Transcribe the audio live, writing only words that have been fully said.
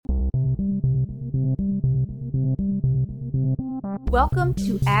Welcome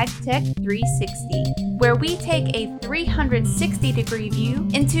to AgTech 360, where we take a 360-degree view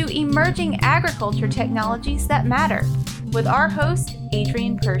into emerging agriculture technologies that matter, with our host,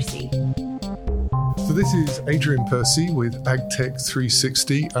 Adrian Percy. So this is Adrian Percy with AgTech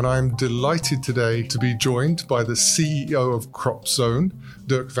 360, and I'm delighted today to be joined by the CEO of Crop.Zone,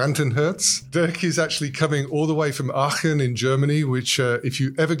 Dirk Vantenherz. Dirk is actually coming all the way from Aachen in Germany, which, if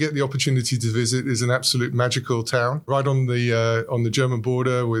you ever get the opportunity to visit, is an absolute magical town, right on the German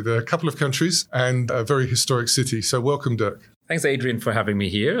border with a couple of countries and a very historic city. So welcome, Dirk. Thanks, Adrian, for having me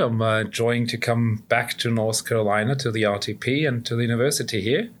here. I'm enjoying to come back to North Carolina, to the RTP and to the university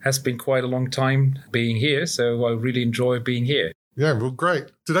here. Has been quite a long time being here, so I really enjoy being here. Yeah, well,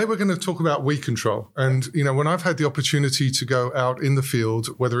 great. Today we're going to talk about weed control. And, when I've had the opportunity to go out in the field,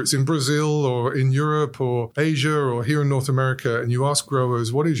 whether it's in Brazil or in Europe or Asia or here in North America, and you ask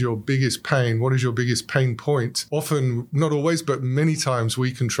growers, what is your biggest pain? What is your biggest pain point? Often, not always, but many times,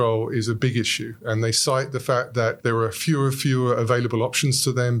 weed control is a big issue. And they cite the fact that there are fewer available options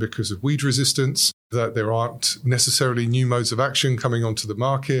to them because of weed resistance, that there aren't necessarily new modes of action coming onto the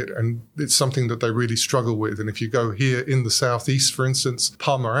market. And it's something that they really struggle with. And if you go here in the southeast, for instance,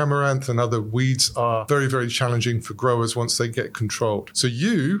 Palmer amaranth and other weeds are very, very challenging for growers once they get controlled. So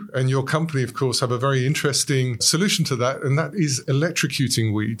you and your company, of course, have a very interesting solution to that, and that is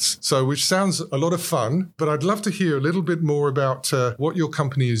electrocuting weeds. So, which sounds a lot of fun, but I'd love to hear a little bit more about what your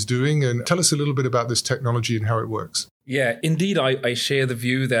company is doing, and tell us a little bit about this technology and how it works. Yeah, indeed, I share the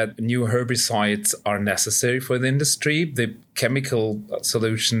view that new herbicides are necessary for the industry. The chemical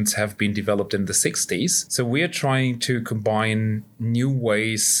solutions have been developed in the 60s. So we're trying to combine new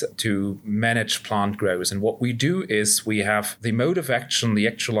ways to manage plant growth. And what we do is we have the mode of action. The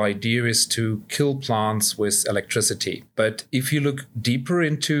actual idea is to kill plants with electricity. But if you look deeper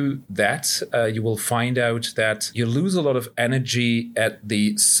into that, you will find out that you lose a lot of energy at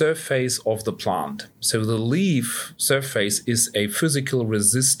the surface of the plant. So the leaf surface is a physical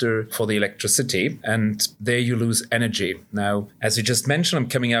resistor for the electricity, and there you lose energy. Now, as you just mentioned, I'm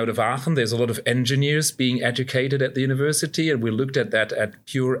coming out of Aachen. There's a lot of engineers being educated at the university, and we looked at that at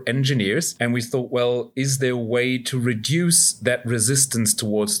pure engineers. And we thought, well, is there a way to reduce that resistance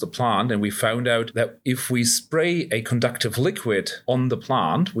towards the plant? And we found out that if we spray a conductive liquid on the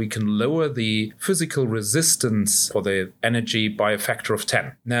plant, we can lower the physical resistance for the energy by a factor of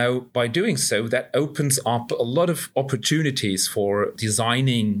 10. Now, by doing so, that opens up a lot of opportunities for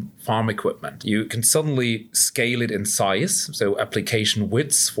designing farm equipment. You can suddenly scale it in size. So application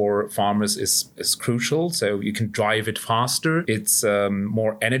widths for farmers is crucial. So you can drive it faster. It's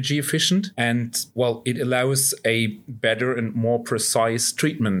more energy efficient. And, well, it allows a better and more precise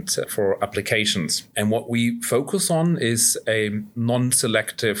treatment for applications. And what we focus on is a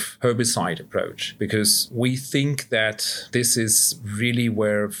non-selective herbicide approach, because we think that this is really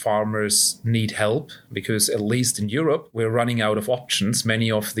where farmers need help, because at least in Europe, we're running out of options.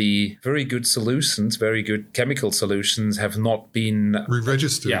 Many of the very good solutions, very good chemical solutions have not been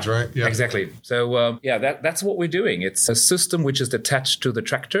re-registered, right? Yeah, exactly. So, that's what we're doing. It's a system which is attached to the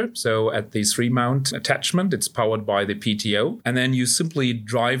tractor. So at the 3-mount attachment, it's powered by the PTO. And then you simply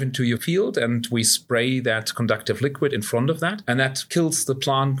drive into your field and we spray that conductive liquid in front of that. And that kills the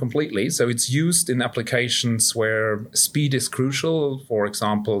plant completely. So it's used in applications where speed is crucial. For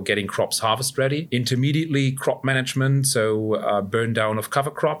example, getting crops harvest ready. Intermediately, crop management. So burn down of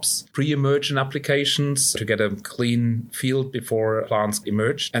cover crops. Pre-emergent applications to get a clean field before plants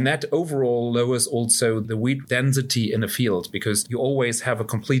emerge. And that overall lowers also the weed density in a field, because you always have a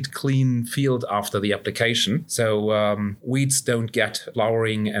complete clean field after the application. So weeds don't get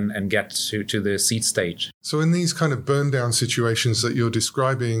flowering and get to the seed stage. So in these kind of burn down situations that you're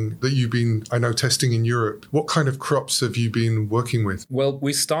describing, that you've been, I know, testing in Europe, what kind of crops have you been working with? Well,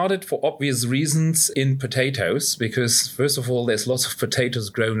 we started for obvious reasons in potatoes, because first of all, there's lots of potatoes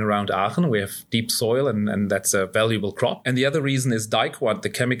grown around Aachen. We have deep soil and that's a valuable crop. And the other reason is dicot, the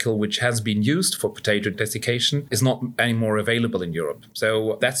chemical which has been used for potato desiccation, is not anymore available in Europe.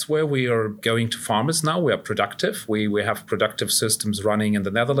 So that's where we are going to farmers now. We are productive. We have productive systems running in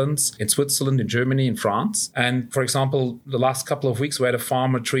the Netherlands, in Switzerland, in Germany, in France. And for example, the last couple of weeks, we had a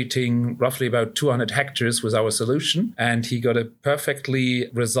farmer treating roughly about 200 hectares with our solution, and he got a perfectly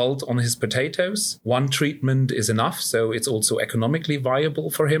result on his potatoes. One treatment is enough, so it's also economically viable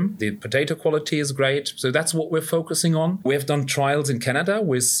for him. The potato quality is great. So that's what we're focusing on. We have done trials in Canada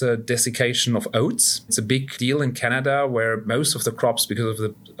with desiccation of oats. It's a big deal in Canada where most of the crops, because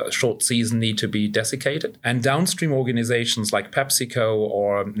of the short season, need to be desiccated. And downstream organizations like PepsiCo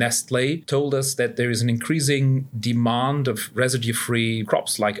or Nestle told us that there is an increasing demand of residue-free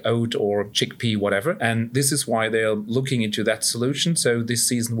crops like oat or chickpea, whatever. And this is why they're looking into that solution. So this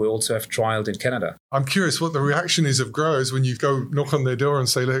season we also have trialed in Canada. I'm curious what the reaction is of growers when you go knock on their door and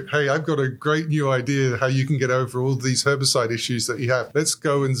say, look, hey, I've got a great new idea how you can get over all these herbicide issues that you have. Let's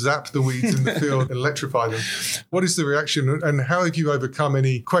go and zap the weeds in the field and electrify them. What is the reaction, and how have you overcome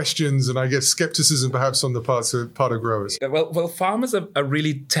any questions and I guess skepticism perhaps on the part of growers? Well, farmers are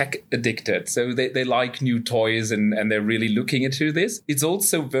really tech addicted. So they like new toys and they're really looking into this. It's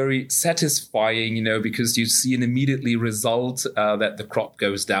also very satisfying, because you see an immediately result that the crop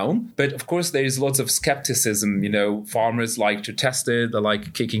goes down. But of course, there's lots of skepticism. Farmers like to test it. They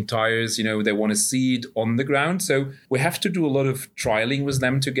like kicking tires. They want to see it on the ground. So we have to do a lot of trialing with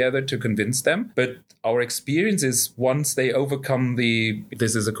them together to convince them. But our experience is once they overcome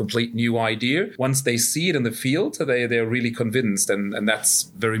this is a complete new idea, once they see it in the field, they're really convinced. And that's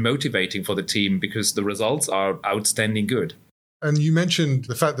very motivating for the team because the results are outstanding good. And you mentioned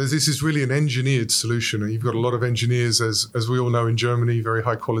the fact that this is really an engineered solution. And you've got a lot of engineers, as we all know in Germany, very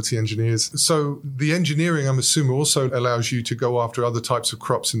high quality engineers. So the engineering, I'm assuming, also allows you to go after other types of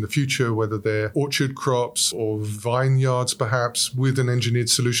crops in the future, whether they're orchard crops or vineyards, perhaps, with an engineered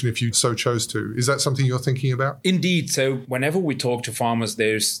solution if you so chose to. Is that something you're thinking about? Indeed. So whenever we talk to farmers,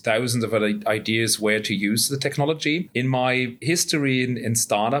 there's thousands of ideas where to use the technology. In my history in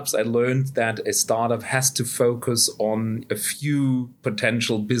startups, I learned that a startup has to focus on a few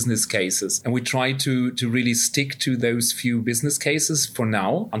potential business cases. And we try to really stick to those few business cases for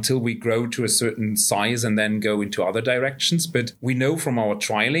now until we grow to a certain size and then go into other directions. But we know from our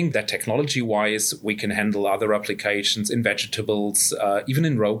trialing that technology-wise, we can handle other applications in vegetables, even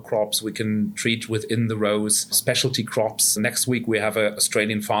in row crops. We can treat within the rows, specialty crops. Next week, we have an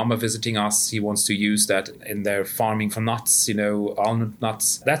Australian farmer visiting us. He wants to use that in their farming for nuts, almond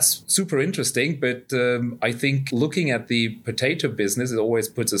nuts. That's super interesting. But I think looking at the potato business, it always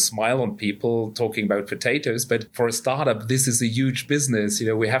puts a smile on people talking about potatoes. But for a startup, this is a huge business.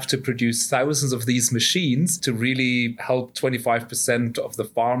 We have to produce thousands of these machines to really help 25% of the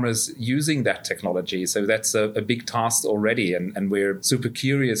farmers using that technology. So that's a big task already. And we're super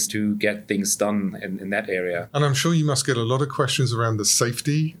curious to get things done in that area. And I'm sure you must get a lot of questions around the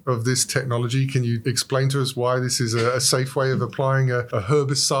safety of this technology. Can you explain to us why this is a safe way of applying a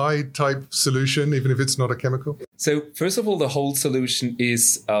herbicide type solution, even if it's not a chemical? So first of all, the whole solution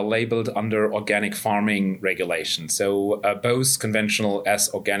is labeled under organic farming regulations. So both conventional as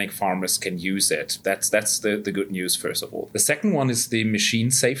organic farmers can use it. That's the good news, first of all. The second one is the machine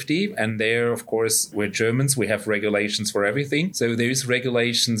safety. And there, of course, we're Germans. We have regulations for everything. So there is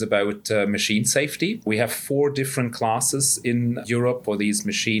regulations about machine safety. We have 4 different classes in Europe for these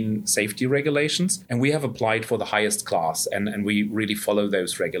machine safety regulations. And we have applied for the highest class. And we really follow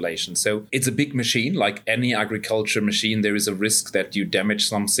those regulations. So it's a big machine, like any agriculture machine. There is a risk that you damage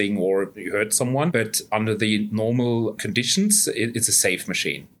something or you hurt someone. But under the normal conditions, it's a safe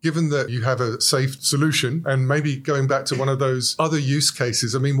machine. Given that you have a safe solution, and maybe going back to one of those other use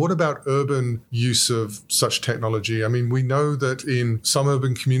cases, what about urban use of such technology? We know that in some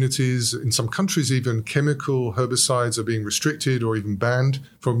urban communities, in some countries even, chemical herbicides are being restricted or even banned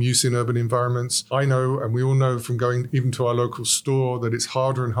from use in urban environments. I know, and we all know from going even to our local store, that it's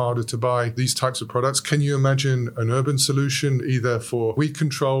harder and harder to buy these types of products. Can you imagine an urban solution either for weed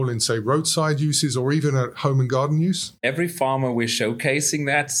control in, say, roadside uses or even at home and garden use? Every farmer we're showcasing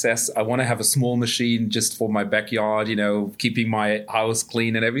that says, I want to have a small machine just for my backyard, keeping my house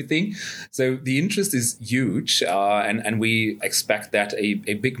clean and everything. So the interest is huge, and we expect that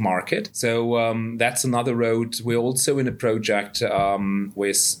a big market. So that's another road. We're also in a project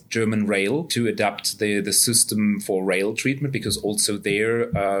with German Rail to adapt the system for rail treatment, because also their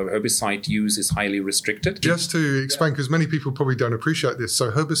herbicide use is highly restricted. Just to explain, because many people probably don't appreciate this.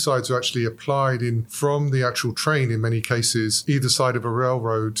 So herbicides are actually applied from the actual train in many cases, either side of a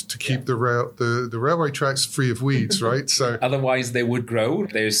railroad to keep the railway tracks free of weeds, right? So otherwise they would grow.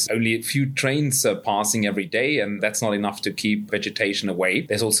 There's only a few trains passing every day, and that's not enough to keep vegetation away.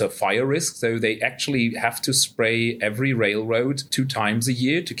 There's also fire risk. So they actually have to spray every railroad 2 times a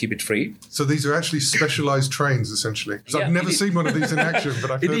year to keep it free. So these are actually specialized trains, essentially. I've never seen one of these in action,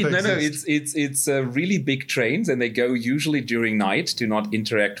 but I've heard they exist. It's really big trains, and they go usually during night, do not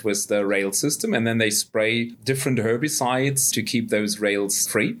interact with the rail system, and then they spray different herbicides to keep those rails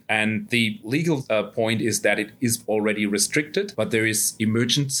free. And the legal point is that it is already restricted, but there is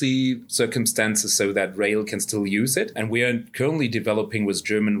emergency circumstances so that rail can still use it. And we are currently developing with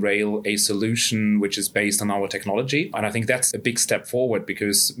German Rail a solution which is based on our technology. And I think that's a big step forward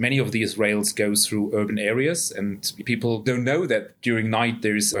because many of these rails go through urban areas and people don't know that during night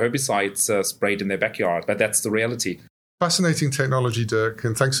there's herbicides sprayed in their backyard, but that's the reality. Fascinating technology, Dirk,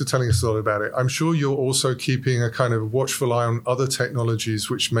 and thanks for telling us a lot about it. I'm sure you're also keeping a kind of watchful eye on other technologies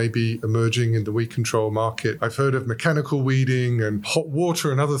which may be emerging in the weed control market. I've heard of mechanical weeding and hot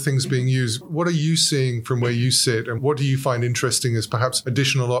water and other things being used. What are you seeing from where you sit, and what do you find interesting as perhaps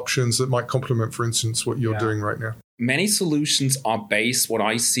additional options that might complement, for instance, what you're doing right now? Many solutions are based, what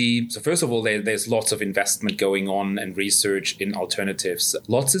I see. So first of all, there's lots of investment going on and research in alternatives.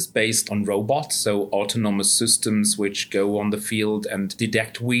 Lots is based on robots, so autonomous systems which go on the field and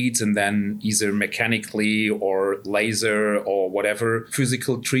detect weeds and then either mechanically or laser or whatever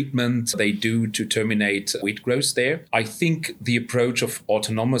physical treatment they do to terminate weed growth there. I think the approach of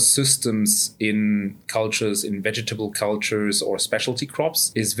autonomous systems in cultures, in vegetable cultures or specialty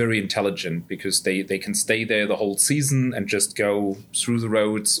crops is very intelligent because they can stay there the whole season and just go through the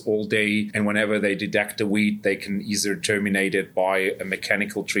roads all day. And whenever they detect a weed, they can either terminate it by a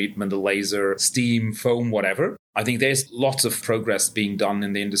mechanical treatment, a laser, steam, foam, whatever. I think there's lots of progress being done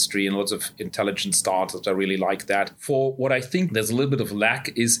in the industry and lots of intelligent startups. I really like that. For what I think there's a little bit of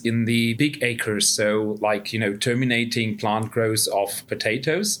lack is in the big acres. So like, terminating plant growth of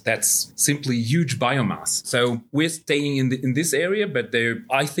potatoes, that's simply huge biomass. So we're staying in this area, but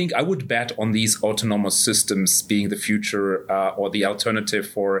I think I would bet on these autonomous systems being the future or the alternative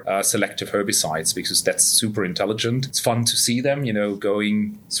for selective herbicides, because that's super intelligent. It's fun to see them,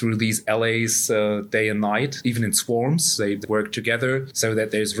 going through these LAs day and night, even in swarms. They work together so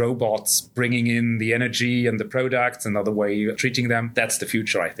that there's robots bringing in the energy and the products, another way of treating them. That's the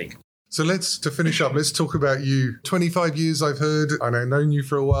future, I think. So to finish up, let's talk about you. 25 years I've heard, and I've known you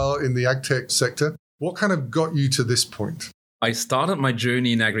for a while in the ag tech sector. What kind of got you to this point? I started my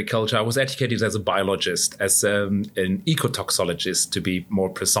journey in agriculture. I was educated as a biologist, as an ecotoxologist, to be more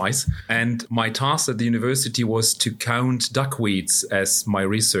precise. And my task at the university was to count duckweeds as my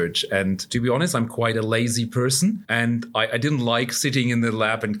research. And to be honest, I'm quite a lazy person. And I didn't like sitting in the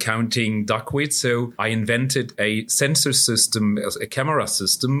lab and counting duckweeds. So I invented a sensor system, a camera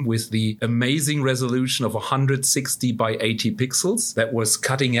system with the amazing resolution of 160 by 80 pixels. That was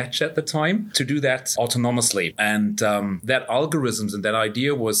cutting edge at the time, to do that autonomously. And that algorithms and that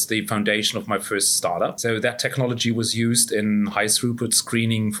idea was the foundation of my first startup. So that technology was used in high throughput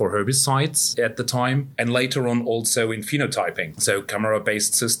screening for herbicides at the time, and later on also in phenotyping. So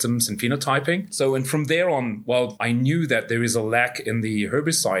camera-based systems in phenotyping. So, and from there on, I knew that there is a lack in the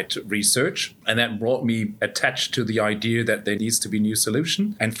herbicide research, and that brought me attached to the idea that there needs to be a new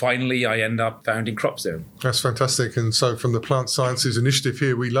solution. And finally, I end up founding Crop.Zone. That's fantastic. And so from the Plant Sciences Initiative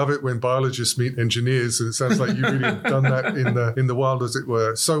here, we love it when biologists meet engineers. And it sounds like you really have done that in the wild, as it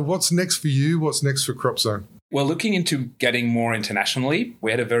were. So what's next for you? What's next for Crop.Zone? Well, looking into getting more internationally,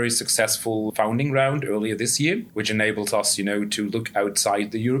 we had a very successful founding round earlier this year, which enables us, to look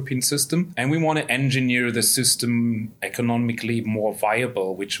outside the European system. And we want to engineer the system economically more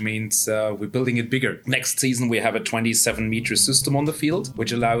viable, which means we're building it bigger. Next season, we have a 27-meter system on the field,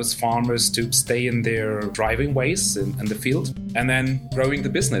 which allows farmers to stay in their driving ways in the field. And then growing the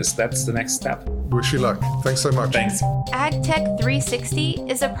business, that's the next step. Wish you luck. Thanks so much. Thanks. AgTech 360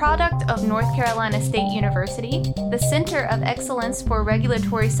 is a product of North Carolina State University, the Center of Excellence for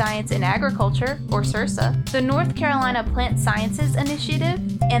Regulatory Science in Agriculture, or CIRSA, the North Carolina Plant Sciences Initiative,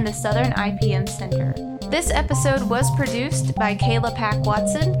 and the Southern IPM Center. This episode was produced by Kayla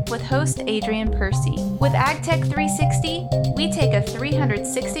Pack-Watson with host Adrian Percy. With AgTech 360, we take a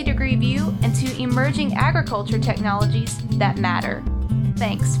 360-degree view into emerging agriculture technologies that matter.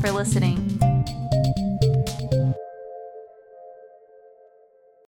 Thanks for listening.